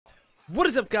What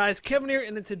is up, guys? Kevin here,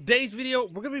 and in today's video,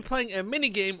 we're going to be playing a mini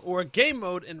game or a game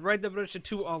mode in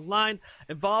RDR2 online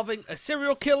involving a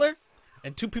serial killer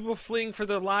and two people fleeing for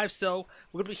their lives. So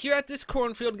we're going to be here at this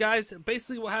cornfield, guys.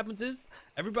 Basically what happens is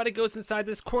everybody goes inside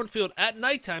this cornfield at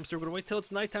nighttime, so we're going to wait till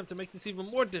it's nighttime to make this even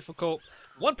more difficult.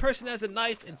 One person has a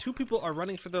knife and two people are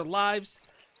running for their lives.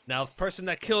 Now, the person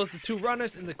that kills the two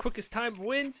runners in the quickest time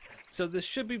wins, so this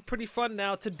should be pretty fun.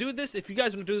 Now, to do this, if you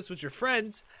guys want to do this with your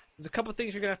friends, there's a couple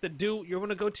things you're going to have to do. You're going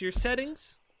to go to your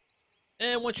settings,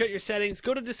 and once you're at your settings,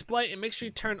 go to display and make sure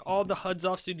you turn all the HUDs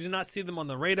off so you do not see them on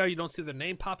the radar. You don't see their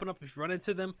name popping up if you run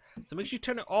into them. So make sure you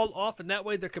turn it all off, and that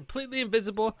way they're completely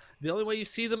invisible. The only way you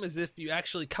see them is if you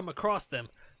actually come across them.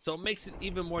 So it makes it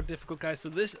even more difficult, guys. So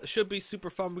this should be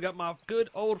super fun. We got my good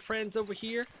old friends over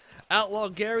here, Outlaw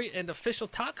Gary and Official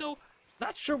Taco.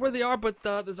 Not sure where they are, but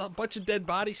there's a bunch of dead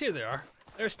bodies. Here they are.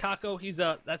 There's Taco. He's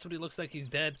that's what he looks like. He's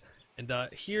dead. And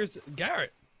here's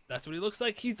Garrett. That's what he looks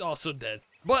like. He's also dead.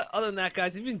 But other than that,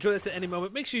 guys, if you enjoy this at any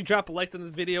moment, make sure you drop a like on the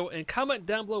video and comment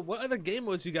down below what other game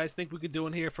modes you guys think we could do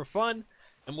in here for fun,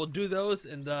 and we'll do those.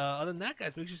 And other than that,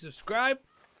 guys, make sure you subscribe.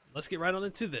 Let's get right on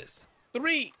into this.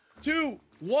 3, 2,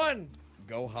 1,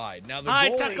 go hide. Now the Hi,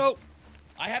 goalie, Taco.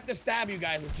 I have to stab you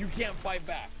guys, but you can't fight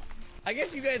back. I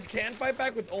guess you guys can fight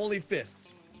back with only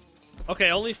fists.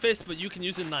 Okay, only fists, but you can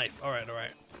use a knife. All right, all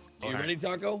right. Are you ready,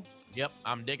 Taco? Yep,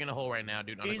 I'm digging a hole right now,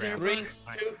 dude. On the Either ground.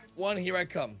 3, 2, 1, here I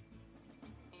come.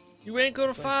 You ain't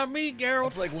gonna find me, Garrett.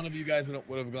 Looks like one of you guys would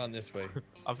have gone this way.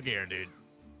 I'm scared, dude.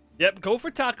 Yep, go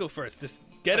for Taco first. Just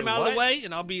get him Wait, out of the what? way,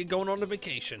 and I'll be going on a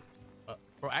vacation.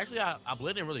 Bro, actually, I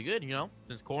blend in really good, you know?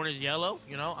 Since corn is yellow,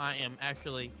 you know, I am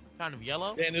actually kind of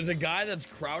yellow. And there's a guy that's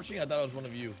crouching. I thought it was one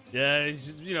of you. Yeah, it's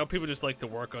just, you know, people just like to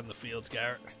work on the fields,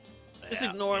 Garrett. Just Yeah,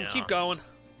 ignore him. you Keep know. going.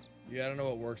 Yeah, I don't know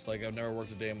what works like. I've never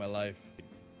worked a day in my life.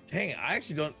 Dang it, I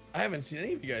actually don't. I haven't seen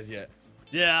any of you guys yet.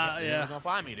 Yeah, You're yeah. never gonna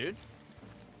find me, dude.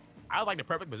 I have like the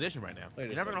perfect position right now. Wait a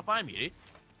You're never second. gonna find me, dude.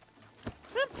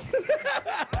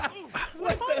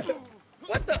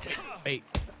 What the? Hey,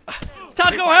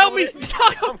 Taco, help me!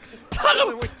 Taco!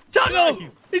 Taco! Taco!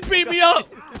 He's beating me up!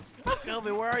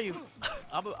 Kelvin, where are you?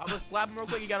 I'm gonna slap him real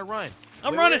quick. You gotta run.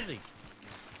 I'm Where running. is he?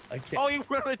 I can't. Oh, you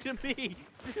ran into me.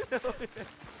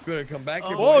 Gonna come back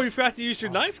here. Oh, boys. you forgot to use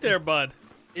your knife there, bud.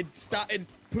 It stopped. It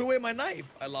put away my knife.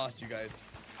 I lost you guys.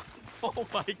 Oh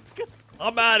my god.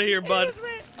 I'm out of here, bud.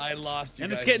 I lost you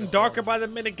And guys. it's getting in the darker hall. by the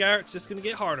minute, Garrett. It's just gonna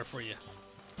get harder for you.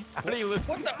 How do you live?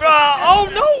 What the? Oh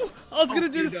no! I was gonna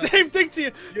do you're the done. same thing to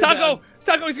you. You're Taco! done.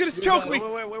 Taco, he's gonna choke done. me!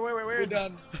 Where We're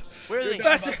done. Where is You're he? done.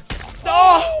 Bastard!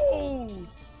 Oh! Oh!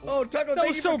 Oh, Taco, That thank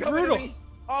was you so for coming to brutal. me.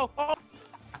 Oh,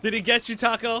 Did he get you,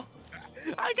 Taco?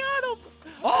 I got him.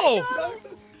 Oh!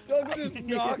 Taco just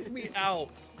knocked me out.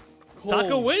 Cold.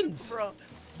 Taco wins.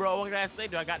 Bro, what can I say,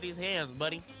 dude? I got these hands,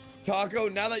 buddy. Taco,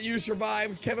 now that you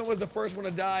survived, Kevin was the first one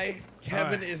to die.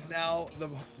 Kevin Alright. is now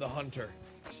the hunter.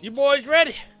 You boys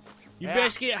ready? You Yeah.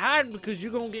 best get hiding because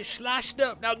you're gonna get sliced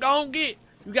up. Now go on get.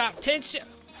 You got 10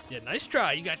 seconds. Yeah, nice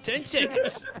try. You got 10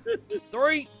 seconds.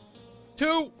 3,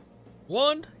 2,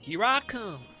 1. Here I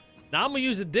come. Now I'm gonna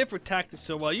use a different tactic,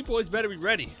 so you boys better be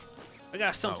ready. I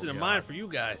got something in God. mind for you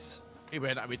guys. You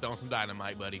better not be throwing some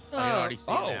dynamite, buddy. I can already see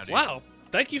it Oh, now, dude. wow.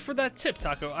 Thank you for that tip,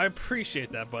 Taco. I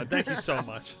appreciate that, bud. Thank you so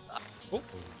much. Oh,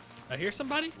 I hear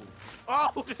somebody? Oh!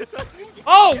 Oh,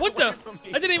 Get what away the? from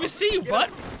me. I didn't even see you, Get bud.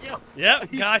 up. Yo,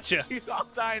 Yep, gotcha. He's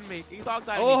outside me. He's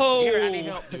outside Oh. me. Here, I need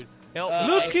help, dude. Help me.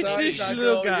 Look Hey, at sorry, this Taco,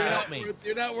 little guy. Help me.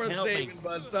 You're not worth Help me. saving,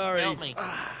 bud. Sorry. Help me.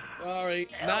 Sorry.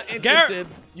 Not interested. Garrett,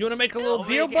 you want to make a little Help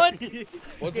me. deal, bud?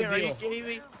 What's the Are you deal? kidding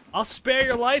me? I'll spare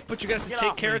your life, but you're going to have to Get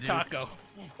take off care me, of dude. Taco.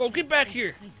 Oh, get back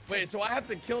here. Wait, so I have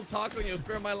to kill Taco and you'll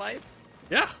spare my life?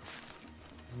 Yeah.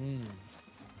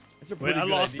 That's a Wait, pretty I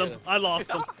good lost idea. them. I lost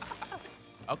them.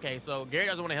 Okay, so Gary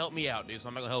doesn't want to help me out, dude, so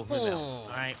I'm not gonna help him out. Oh. All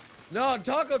right? No,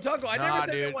 Taco, I never Nah, said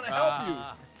I dude. want to help you.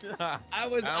 I I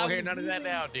was. don't hear none of that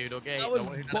now, dude. Okay. I Don't was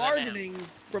wanna hear none of that now. bargaining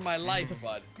for my life,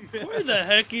 bud. Where the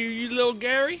heck are you, little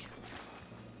Gary?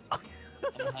 I'm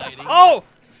hiding. Oh!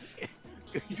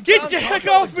 You Get found the heck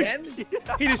Taco off me! again?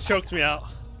 He just choked me out.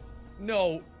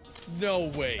 No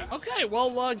way. Okay,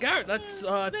 well, Garrett, that's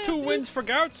 2 wins for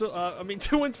Garrett. So, I mean,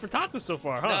 2 wins for Taco so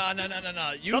far, huh? No.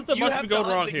 Something you must have be to going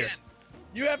hunt wrong again. here.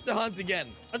 You have to hunt again.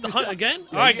 I have to hunt again?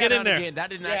 Yeah, All right, you get got in out there. again. That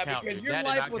did not Yeah, count, because dude. your That did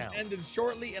life not was count. ended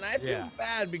shortly, and I feel Yeah.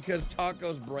 bad because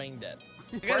Taco's brain dead.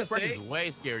 I gotta First person say, is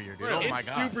way scarier, dude. Really? Oh my it's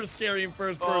god. super scary in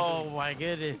first person. Oh my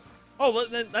goodness. Oh,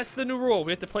 that's the new rule.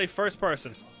 We have to play first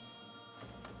person.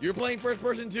 You're playing first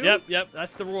person too? Yep,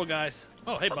 that's the rule, guys.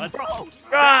 Oh, hey, bud. Bro.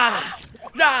 Ah!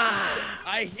 Ah!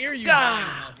 I hear you,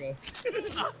 Ah! Taco.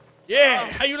 Yeah,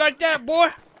 how you like that, boy?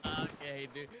 Okay,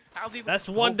 dude. How's he? That's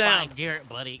one Go down. Fight Garrett,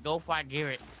 buddy. Go fight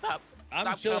Garrett. Stop. I'm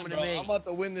Stop chilling, coming bro. to me. I'm about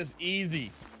to win this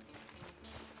easy.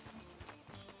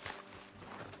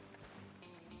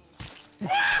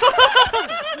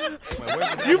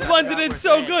 You blended in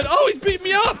so good. Oh, he's beating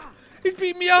me up. He's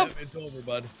beating me up. It's over,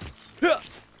 bud.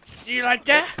 You like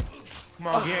that? Come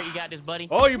on, Garrett. You got this, buddy.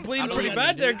 Oh, you're bleeding don't pretty got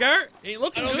bad this, there, dude. Garrett. Ain't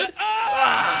looking good.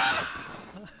 Oh.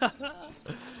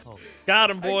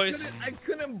 Got him, boys. I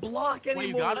couldn't block anymore,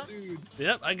 you got him? dude.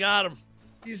 Yep, I got him.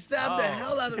 You stabbed the Oh.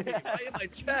 hell out of me right in my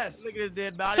chest. Look at his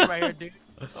dead body right here, dude.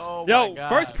 Oh Yo, my God.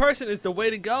 first person is the way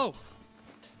to go.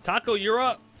 Taco, you're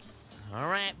up. All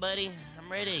right, buddy.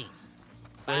 I'm ready.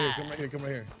 Right here, 5, come right here, come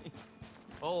right here.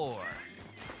 4,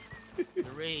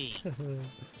 3,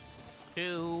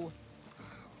 2,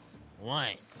 1.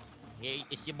 Here,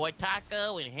 it's your boy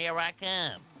Taco, and here I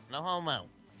come. No homo.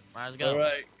 Let's go. All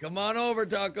right, come on over,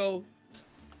 Taco.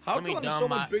 How Let me come I'm so dumb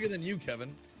much my- bigger than you,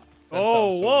 Kevin? That Oh,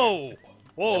 sounds so whoa. weird.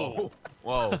 Whoa.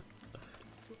 Whoa.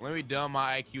 Let me dumb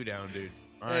my IQ down, dude.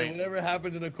 All Hey, right. whatever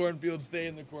happens in the cornfield, stay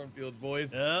in the cornfields,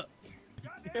 boys. Yep.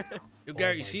 Yo,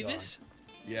 Garrett, you my see God. this?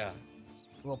 Yeah.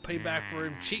 A little payback for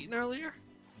him cheating earlier?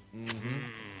 Mm-hmm.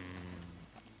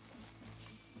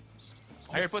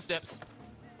 I hear footsteps.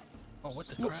 Oh, what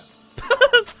the crap?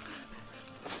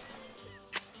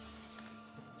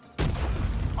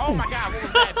 Oh my God, what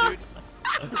was that, dude?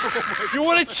 You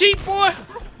want to cheat, boy?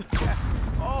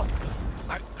 Oh,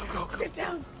 Get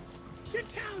down! Get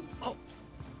down! oh,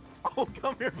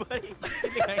 come here, buddy.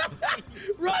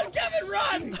 Run, Kevin,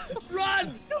 run!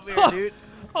 Run! Come here, dude.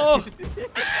 Oh,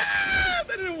 Ah,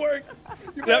 that didn't work.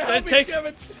 You Yep, better help then me, take-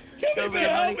 Kevin. Kevin, Come you better here,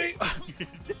 help buddy. me.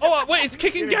 oh, wait, it's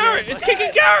kicking Here, Garrett. here, It's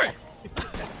kicking Garrett.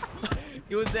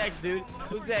 It was next, dude.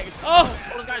 It was next. Oh.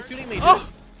 This guy's shooting me, dude. Oh,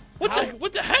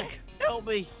 what the heck? Help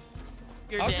me.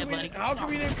 You're dead, buddy. How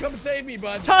come you didn't come save me,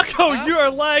 bud? Taco, Huh? you are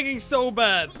lagging so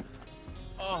bad.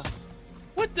 Oh,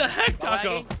 What the heck, Taco?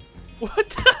 Lagging? What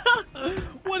the?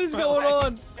 What is going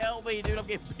on? help me, dude. I'm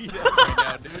getting beat up right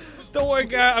now, dude. Don't worry,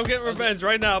 Garrett. I'm getting revenge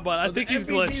right now, but I The think he's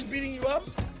NPC's glitched. beating you up?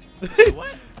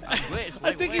 What? I'm glitched. I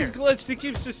Wait, think where? he's glitched. He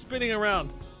keeps just spinning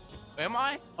around. Am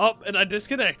I? Oh, and I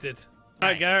disconnected. All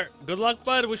right, Right. Garrett. Good luck,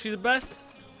 bud. Wish you the best.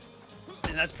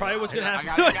 And that's probably what's gonna happen.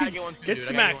 I gotta get one too, Get dude.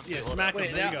 I gotta smacked. get Yeah, one too. smack Hold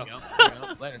him. Wait, There you now- go. There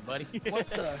you go. Later, buddy. What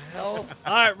the hell?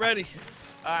 All right, ready.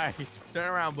 All right, turn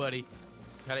around, buddy.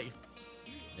 Gotta,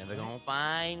 never gonna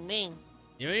find me.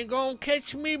 You ain't gonna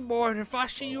catch me, boy. If I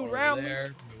see you One around over me.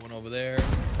 there. One over there.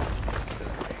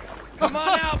 Come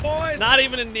on out, boys. Not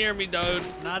even near me, dude.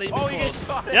 Not even Oh, you get close.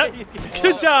 shot. Yep.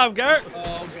 Good job, Garrett.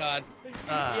 Oh, God.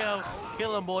 Yo,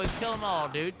 kill them, boys. Kill them all,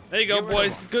 dude. There you go, Get rid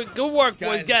of boys. Good work,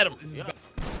 boys. Guys, Get him. this is Yeah. bad.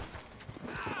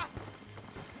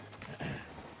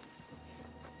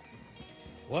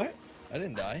 What? I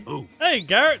didn't die. Ooh. Hey,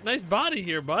 Garrett. Nice body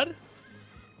here, bud.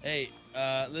 Hey,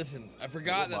 listen. I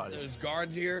forgot that Nobody. there's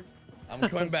guards here. I'm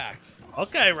coming back.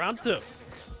 Okay, round 2.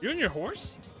 You and your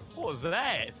horse? What was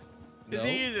that? Did No.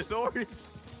 he use his horse?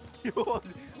 what was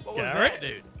Garrett? that,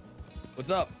 dude? What's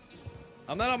up?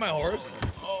 I'm not on my horse.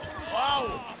 Oh,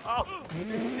 oh.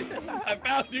 I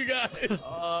found you guys.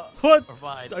 What? We're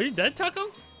fine. Are you dead, Taco?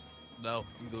 No,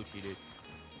 you Gucci, dude.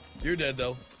 You're dead,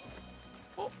 though.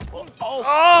 Oh, Oh!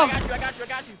 I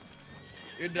got you.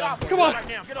 You're Get done. off for. Come him on. right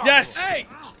now. Get off Yes. him. Hey!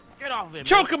 Get off him.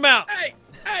 Choke him out. Hey!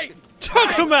 Hey!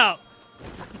 Choke him out.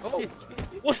 Oh!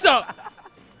 What's up?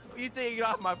 You think you get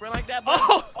off my friend like that, buddy?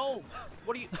 Oh. Oh,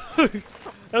 what are you?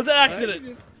 That was an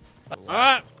accident. All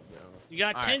right. You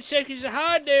got All 10 right. seconds to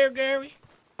hide there, Gary.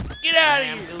 Get out of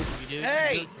Damn here. Gucci, dude.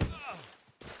 Hey!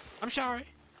 I'm sorry.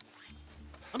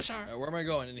 I'm sorry. Where am I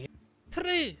going? In here?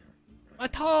 3,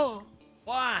 2,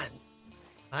 1.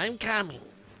 I'm coming.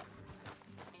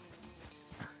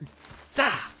 Za,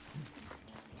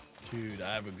 Dude,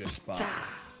 I have a good spot. za.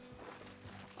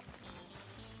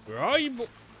 Where are you, boy?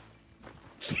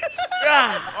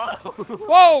 Ah. Oh.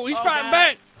 Whoa, he's Oh, fighting God.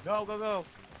 back. Go.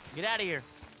 Get out of here.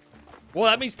 Well,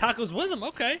 that means Taco's with him.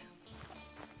 Okay.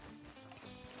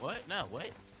 What? No,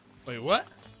 wait. Wait, what?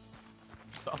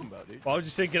 What you talking about, dude? Why would you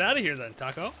say get out of here then,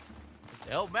 Taco?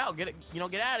 Help out. Get it.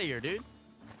 Get out of here, dude.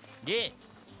 Get.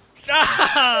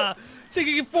 Ah! Think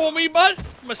you can fool me, bud? I'm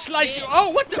gonna slice you. Oh,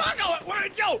 what the? Taco,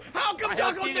 where'd you go? How come I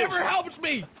Taco helped you. never helps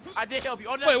me? I did help you.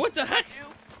 Oh, no. Wait, what the heck?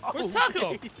 Oh, Where's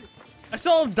Taco? I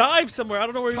saw him dive somewhere. I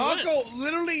don't know where he went. Taco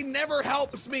literally never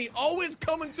helps me. Always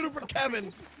coming through for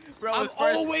Kevin. Bro, I'm it's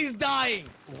first- always dying.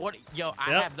 What? Yo,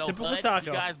 I Yep, have no typical fun. Taco.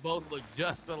 You guys both look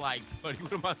just alike, buddy.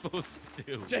 What am I supposed to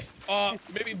do? Just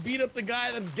maybe beat up the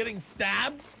guy that's getting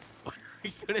stabbed. He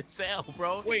couldn't tell,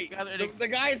 bro. Wait, You guys are- the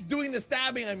guy's doing the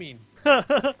stabbing. I mean,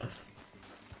 Wait,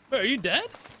 are you dead?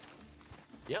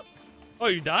 Yep. Oh,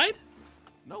 you died?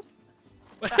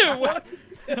 What?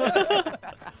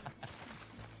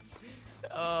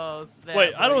 Oh, snap,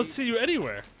 Wait, I don't buddy. see you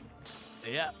anywhere.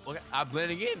 Yeah, okay, I'm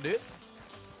blending in, dude.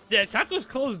 Yeah, Taco's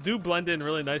clothes do blend in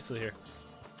really nicely here.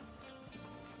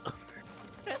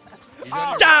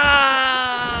 Oh.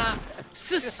 Ah!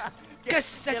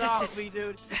 Get off me,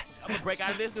 dude. I'm gonna break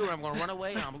out of this, dude. I'm gonna run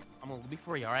away. I'm gonna be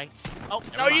free, all right? Oh,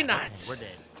 No, never you're mind. not. Okay, we're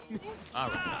dead. All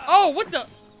right. Oh, what the?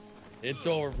 It's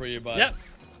over for you, bud. Yep.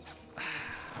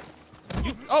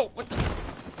 You, oh, what the?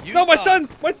 You No, my thought- thumb!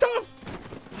 My thumb!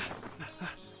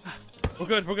 We're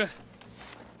good, we're good.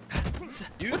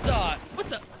 You thought. What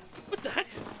the? What the heck?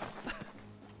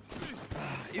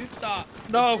 You thought.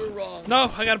 No. You were wrong.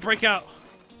 No, I gotta break out.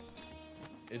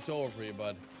 It's over for you,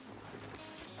 bud.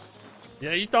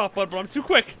 Yeah, you thought, bud, but I'm too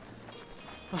quick.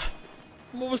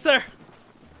 I'm almost there.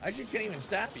 I actually can't even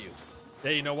stab you.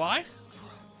 Yeah, you know why?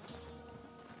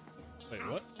 Wait,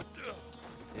 what?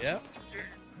 Yeah.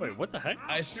 Wait, what the heck?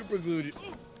 I super glued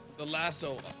the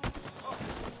lasso.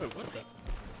 Wait, what the?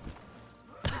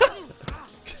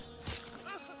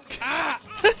 Ah!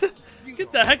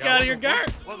 Get the heck Yeah, out of here,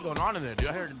 Garrett! What's going on in there, dude?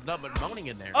 I heard nothing but moaning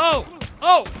in there. Oh!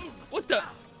 Oh! What the?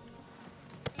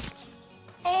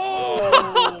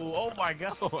 Oh! Oh my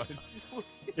god.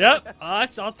 Yep,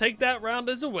 I'll take that round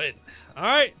as a win. All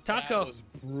right, That Taco, was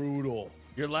brutal.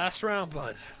 your last round,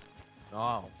 bud.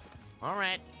 Oh. All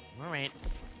right. All right.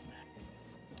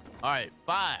 All right.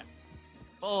 5,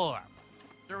 4,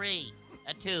 3,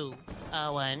 2,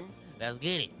 1. Let's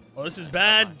get it. Well, this is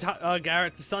bad,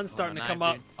 Garrett. The sun's starting to come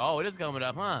up. Dude. Oh, it is coming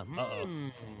up, huh? Uh-oh. Hmm.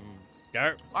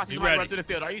 Garrett, Watch be this run ready. through the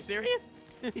field. Are you serious?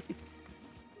 Wait,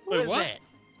 What is what? that?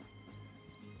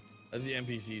 That's the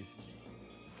NPCs.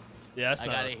 Yeah, that's I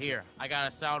not got us. it here. I got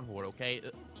a soundboard, okay?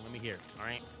 Let me hear. All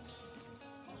right.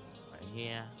 Right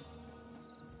here.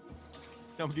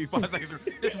 Tell me, 5 seconds.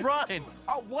 Just run.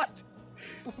 Oh, what?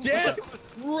 Get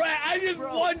right! I just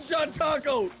one-shot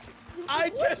Taco. I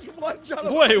just one-shot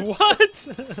him. Wait, what?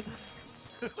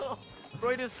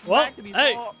 Roy just Well, smacked me.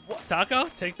 hey. Oh, what? Taco,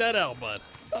 take that L, bud.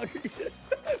 All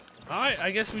right,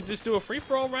 I guess we just do a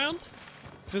free-for-all round.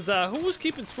 Because who was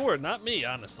keeping score? Not me,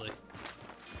 honestly.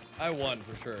 I won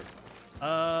for sure.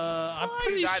 I'm Oh, you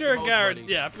pretty died the sure most, Garrett.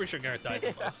 buddy. Yeah, I'm pretty sure Garrett died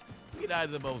the most. You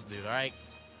died the most, dude. All right.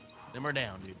 Simmer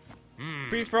down, dude.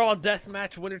 Free-for-all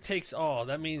deathmatch, winner takes all.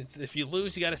 That means if you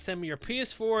lose, you got to send me your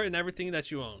PS4 and everything that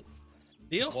you own.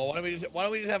 Deal? Well, why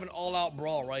don't we just have an all-out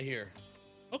brawl right here?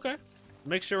 Okay.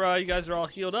 Make sure you guys are all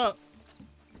healed up.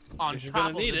 On 'Cause you're top gonna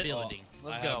of need the it. building.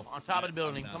 Let's I go. have- On top of the I-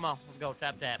 building. I'm Come on. Let's go.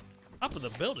 Tap, tap. Up in the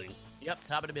building. Yep.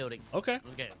 Top of the building. Okay.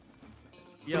 Let's go.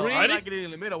 Yo, Three, I'm not getting in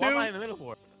the middle. What am I two, in the middle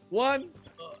for? 1,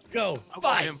 go. I'm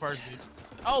Fight. going him first, dude.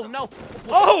 Oh, no.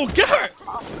 Oh, Garrett!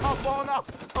 I'm falling off.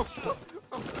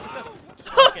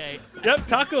 Okay. Yep,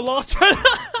 Taco lost right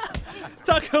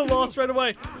Taco lost right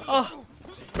away. Oh,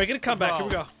 making a comeback. Here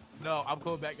we go. No, I'm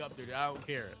going back up, dude. I don't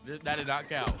care. That did not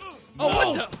count. Oh, No.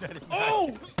 what the? That did not Oh!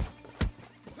 count.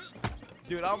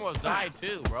 Dude, I almost died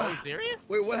too, bro. You serious?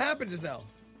 Wait, what happened just now?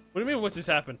 What do you mean, what's just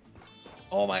happened?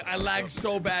 Oh my, I lagged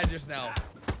so bad just now.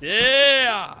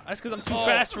 Yeah! That's because I'm too Oh.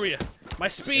 fast for you. My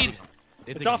speed,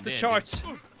 They it's think off I'm the dead, charts.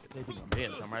 dude. They think I'm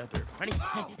dead. I'm right up there. Ready?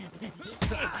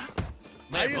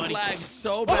 I just buddy. lagged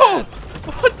so bad. Oh!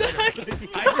 What the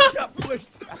heck? I just got pushed.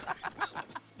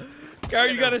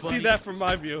 Garrett, you gotta buddy. see that from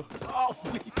my view. Oh,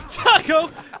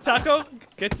 Taco,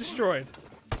 get destroyed.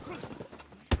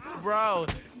 bro.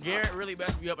 Garrett really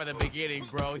messed me up at the beginning,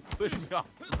 bro. He pushed me off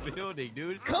the building,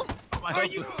 dude. Come. My Are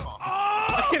health you? was gone.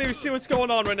 I can't even see what's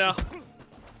going on right now.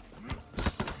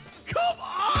 Come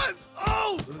on!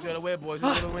 Oh! Who's gonna win, boys?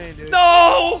 Who's gonna win, dude?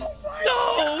 No! No!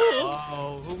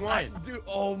 Oh, who won? Dude,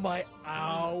 oh my,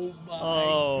 ow my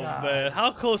Oh, God. man.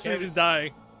 How close were you to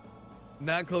dying?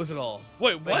 Not close at all.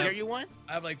 Wait, Wait, what? Garrett, you won?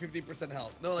 I have like 50%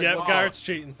 health. No, like, Yeah, what- Garrett's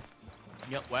cheating.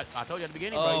 Yep, what? I told you at the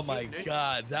beginning, bro. Oh You my cheated, dude.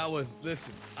 God, that was,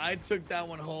 listen, I took that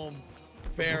one home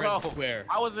fair Bro, and square.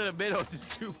 I was in the middle.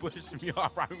 Just two pushed me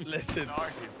off. Right when we Listen.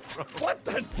 started, bro. What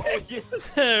the dick?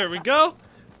 There we go.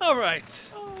 All right.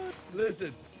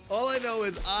 Listen, all I know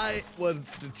is I was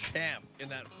the champ in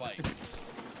that fight.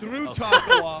 Threw Oh.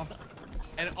 Taco off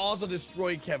and also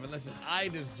destroyed Kevin. Listen, I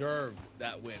deserved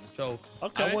that win. So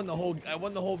Okay. I won the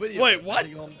whole video. Wait, I what?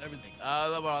 took home everything.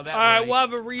 Well, that All right, buddy. we'll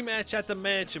have a rematch at the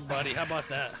mansion, buddy. How about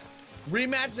that?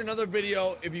 Rematch another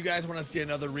video if you guys want to see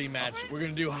another rematch. We're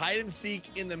gonna do hide and seek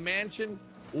in the mansion,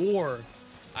 or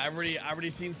I already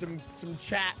seen some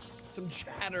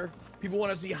chatter. People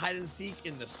want to see hide and seek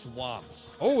in the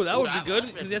swamps. Oh, that Ooh, would be that- good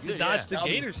that's because you have to good, dodge yeah. the That'll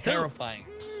be gators too. terrifying.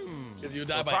 Because you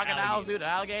die The by crocodiles, alligators. dude.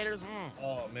 Alligators.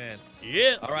 Oh man.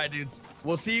 Yeah. All right, dudes.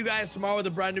 We'll see you guys tomorrow with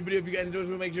a brand new video. If you guys enjoyed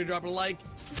this, make sure to drop a like.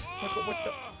 What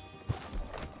the?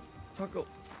 Taco.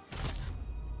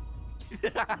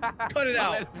 Cut it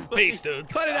out. Peace,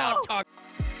 dudes. Cut it out, Taco.